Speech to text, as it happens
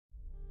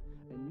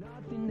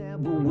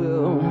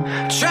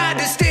Tried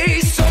to stay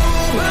sober,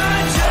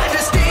 tried to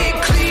stay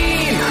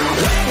clean.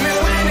 Wake me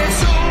when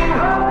it's over.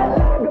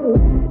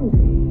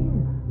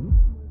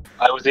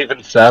 I was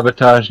even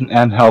sabotaging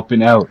and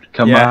helping out.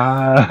 Come on.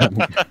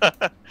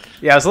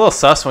 Yeah, I was a little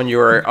sus when you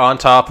were on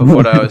top of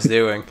what I was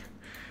doing.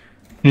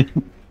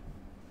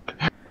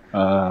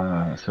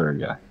 Sorry,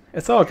 guy.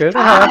 It's all good. It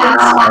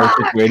happens. I was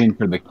just waiting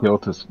for the kill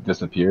to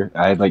disappear.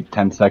 I had like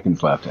 10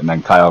 seconds left, and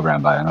then Kyle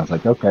ran by, and I was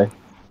like, okay.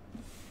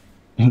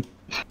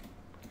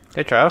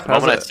 Hey, Trav. The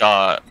moment I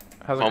saw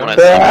going?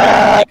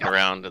 walking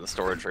around in the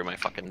storage room, I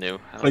fucking knew.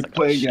 I was Like,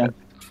 play again.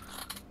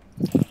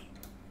 shit.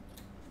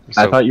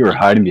 I thought you were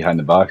hiding behind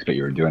the box, but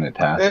you were doing a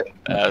task.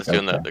 I was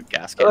doing the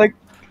gasket. Like,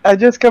 I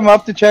just come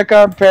up to check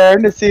on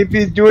Perrin to see if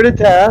he's doing a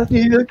task.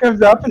 He just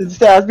comes up and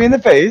stabs me in the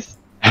face.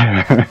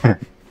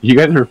 You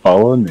guys are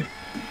following me.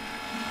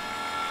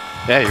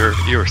 Yeah,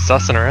 you were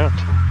sussing around.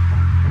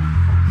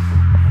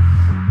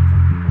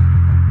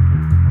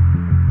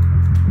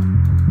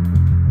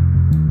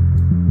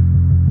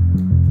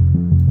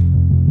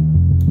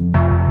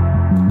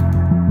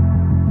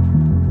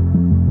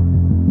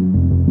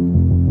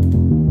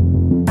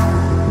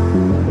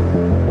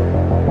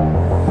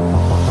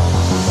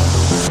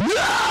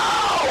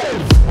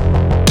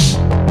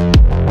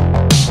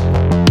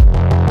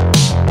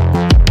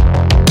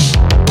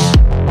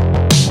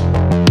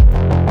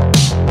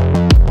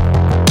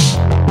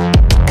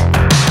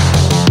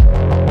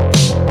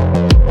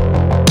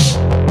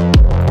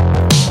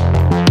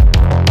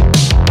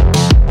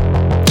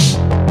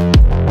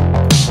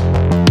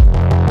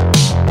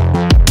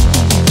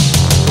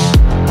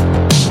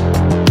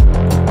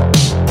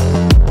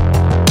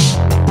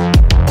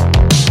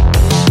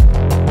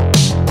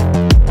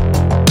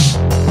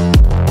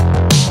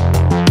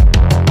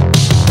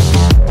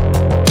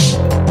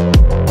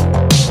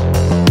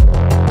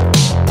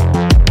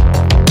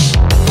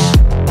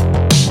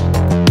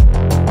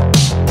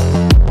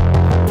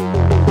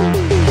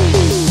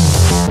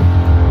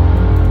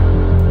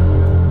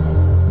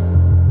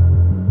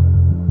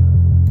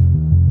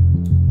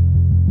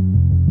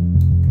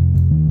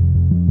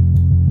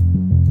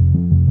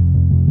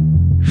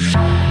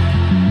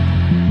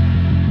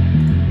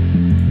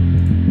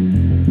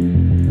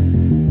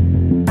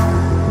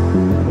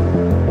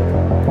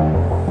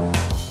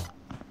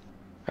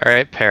 All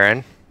right,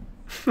 Perrin.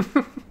 Do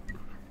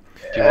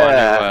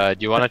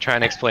you want to try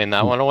and explain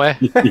that one away?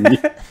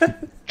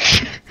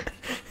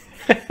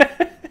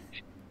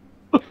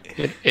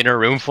 in a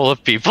room full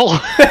of people?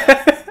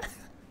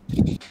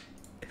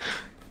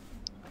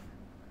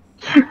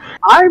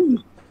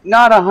 I'm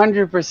not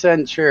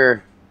 100%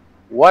 sure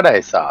what I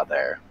saw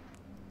there.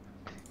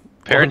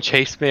 Perrin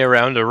chased me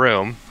around a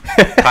room.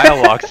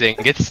 Kyle walks in,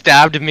 gets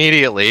stabbed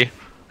immediately,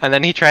 and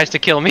then he tries to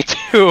kill me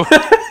too.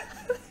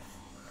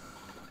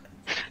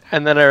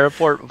 And then I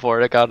report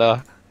before it got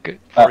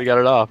we got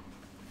it off.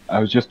 I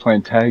was just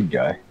playing tag,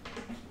 guy.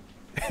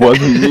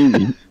 Wasn't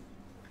me.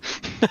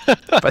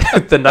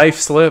 But the knife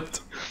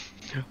slipped.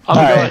 I'll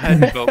go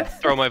ahead and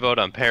throw my vote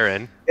on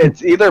Perrin.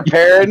 It's either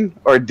Perrin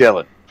or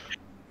Dylan.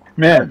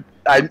 Man.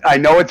 I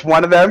know it's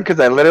one of them because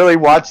I literally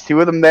watched two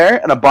of them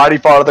there and a body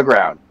fall to the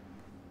ground.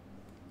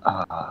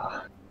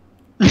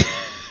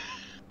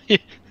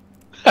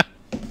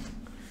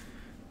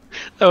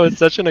 That was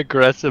such an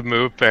aggressive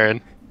move,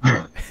 Perrin.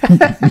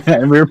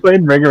 And we were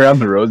playing Ring Around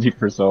the Rosie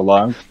for so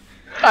long.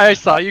 I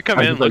saw you come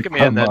in, look like, at me,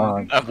 and then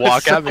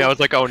walk at me. I was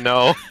like, oh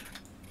no.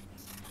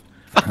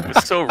 It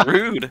was so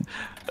rude.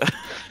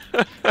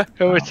 It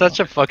was such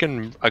a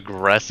fucking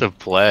aggressive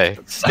play.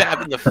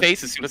 Stabbed in the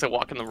face as soon as I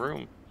walk in the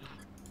room.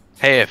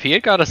 Hey, if he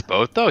had got us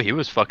both though, he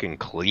was fucking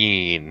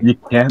clean. You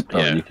can't though.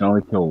 Yeah. You can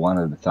only kill one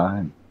at a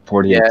time.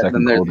 48-second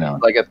then there's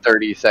cooldown. like a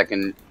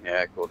 30-second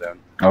cooldown.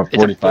 Oh, It's a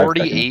 45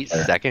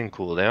 48-second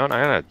cooldown.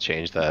 I gotta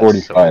change that.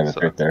 45 is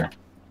right there.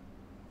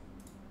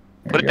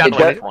 Put it There down you to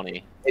go. like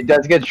 20. It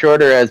does get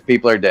shorter as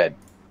people are dead.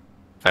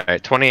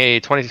 Alright,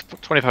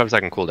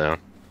 25-second cooldown.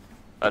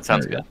 That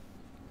sounds There you good.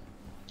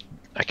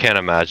 I can't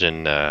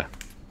imagine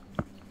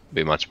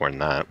be much more than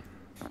that.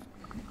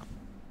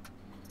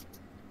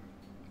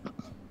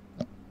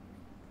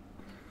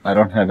 I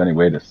don't have any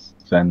way to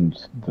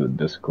send the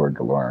Discord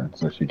to Lauren,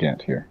 so she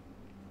can't hear.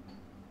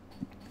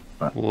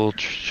 We'll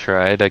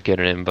try to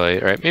get an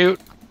invite. Alright, mute.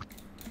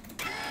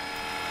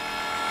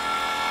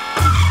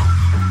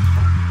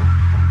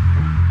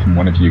 Can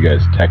one of you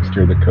guys text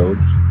her the code?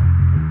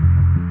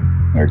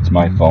 Or it's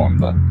my phone,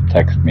 but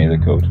text me the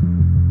code.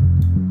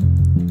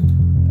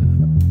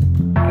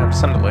 I have to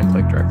send the link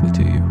directly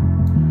to you.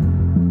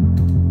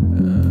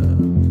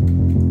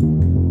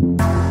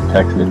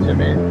 Text it to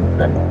me,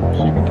 then she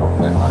can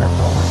open it on her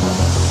phone.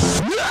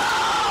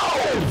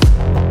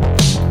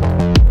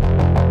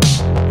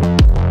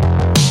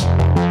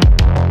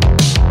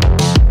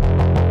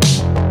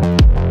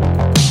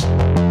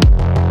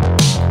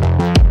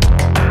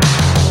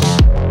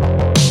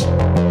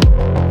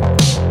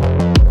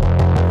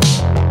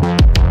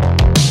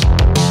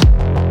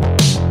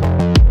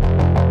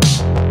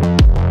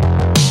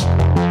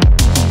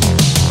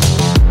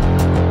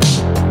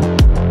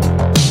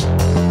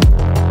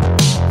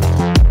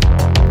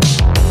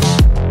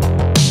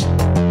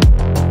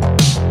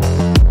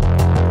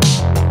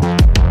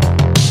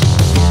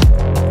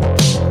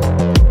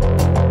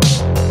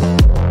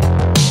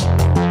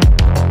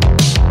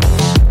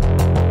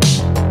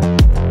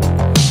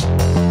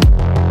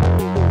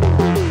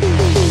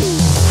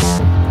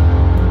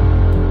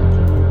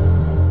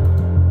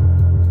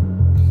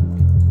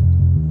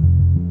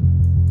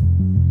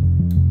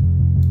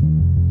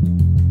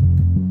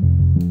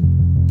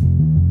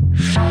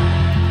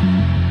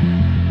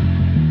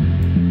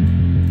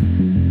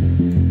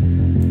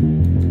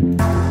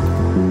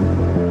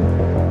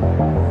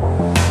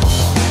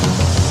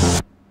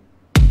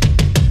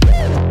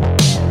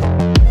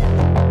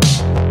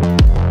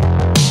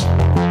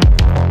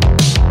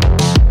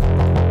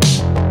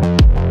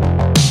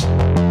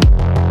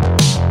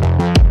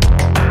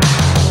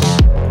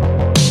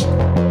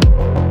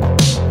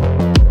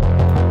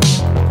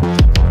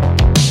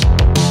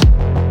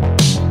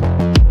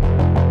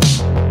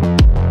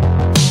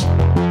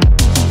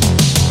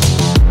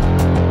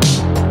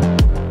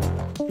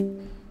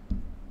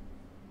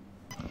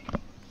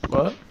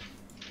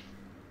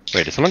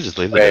 Wait, did someone just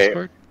leave the Wait.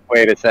 Discord?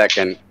 Wait a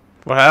second.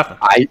 What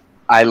happened?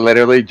 I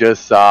literally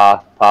just saw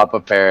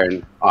Papa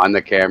Perrin on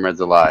the cameras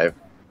alive.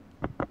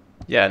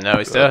 Yeah, no,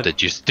 he's Oh, dead.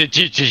 did you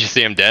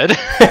see him dead?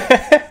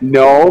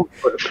 No,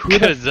 but who the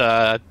Because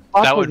that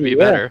fuck would was be he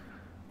better.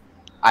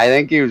 I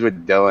think he was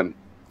with Dylan.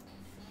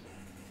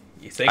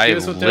 You think he I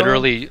was with Dylan?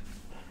 literally,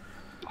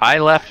 I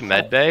left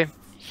medbay.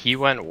 He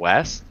went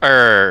west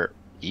or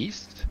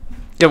east.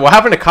 Yeah, what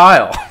happened to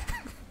Kyle?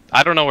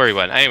 I don't know where he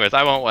went. Anyways,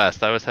 I went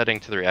west. I was heading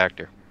to the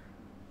reactor.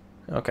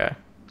 Okay.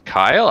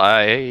 Kyle,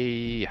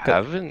 I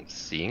haven't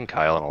seen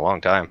Kyle in a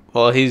long time.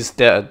 Well, he's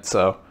dead,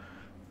 so.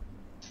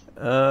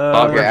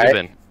 Bob, where have you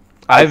been?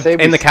 I'm say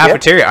we in the skip.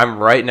 cafeteria. I'm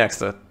right next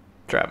to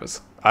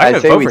Travis. I'm I'd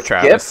gonna say vote we for skip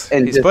Travis.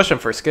 and He's just- pushing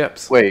for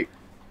skips. Wait,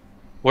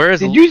 Where is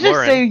did you just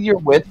Lauren? say you're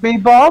with me,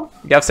 Bob?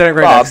 Yeah, I'm sitting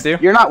right Bob, next to you.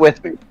 you're not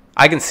with me.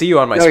 I can see you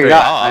on my No, screen. you're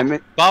not. Bob, I'm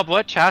in- Bob,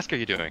 what task are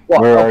you doing?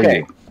 Well, Where are okay,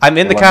 you? I'm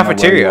in the I wanna know where you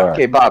cafeteria. are.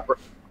 okay, Bob.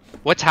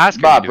 What task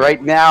are Bob, you doing?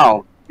 right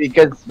now,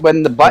 because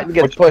when the button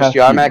gets Which pushed, task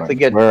you are you automatically doing?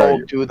 get Where are pulled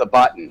you? to the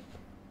button.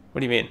 What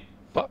do you mean?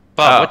 Bob,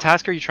 Oh. what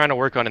task are you trying to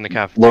work on in the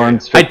cafeteria?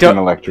 Lauren's I fixing don't.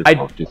 electrical.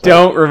 I she said.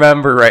 don't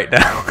remember right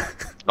now.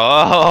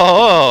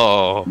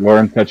 Oh,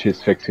 Lauren said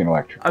she's fixing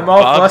electrical. I'm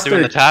all Bob's doing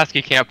the flustered task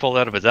he can't pull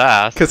out of his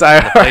ass. because In I.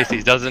 the place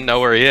he doesn't know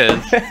where he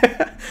is.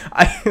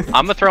 I'm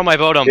gonna throw my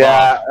vote on Bob.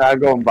 Yeah, I'm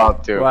going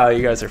Bob too. Wow,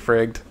 you guys are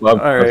frigged. Love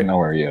All doesn't right, know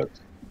where he is.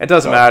 it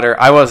doesn't matter.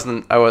 I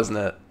wasn't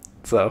it.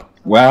 So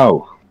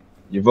Wow,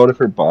 you voted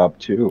for Bob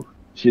too.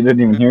 She didn't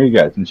even hear you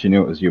guys, and she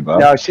knew it was you, Bob.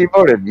 No, she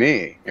voted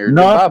me. Or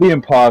Not Bob. the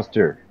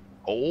imposter.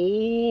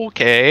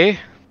 Okay.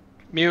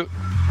 Mute.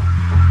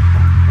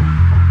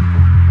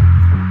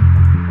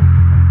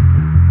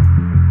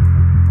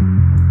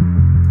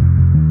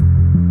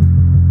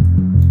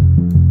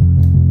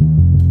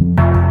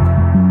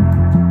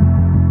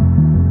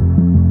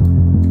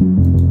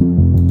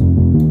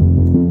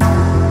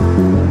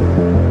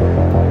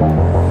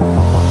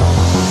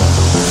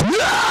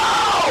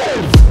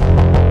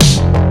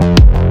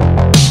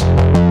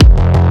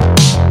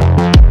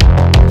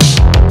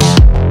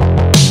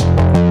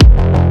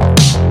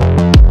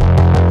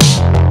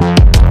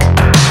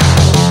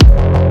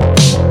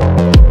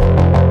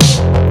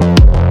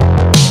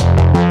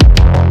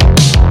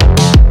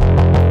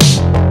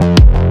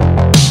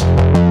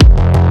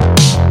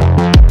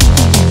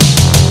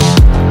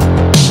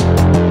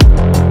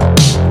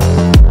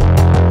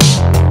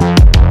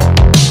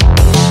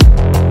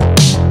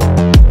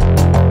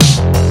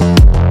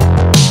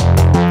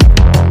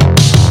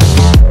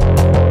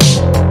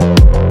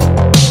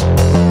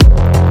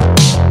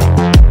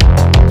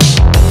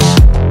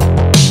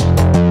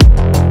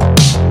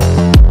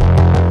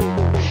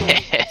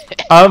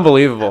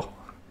 unbelievable.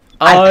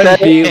 I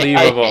said it.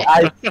 Unbelievable.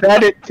 I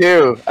said it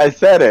too. I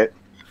said it.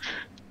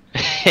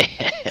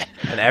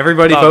 And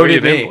everybody Bob, where you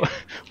voted me. been?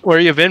 Where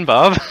you been,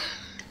 Bob?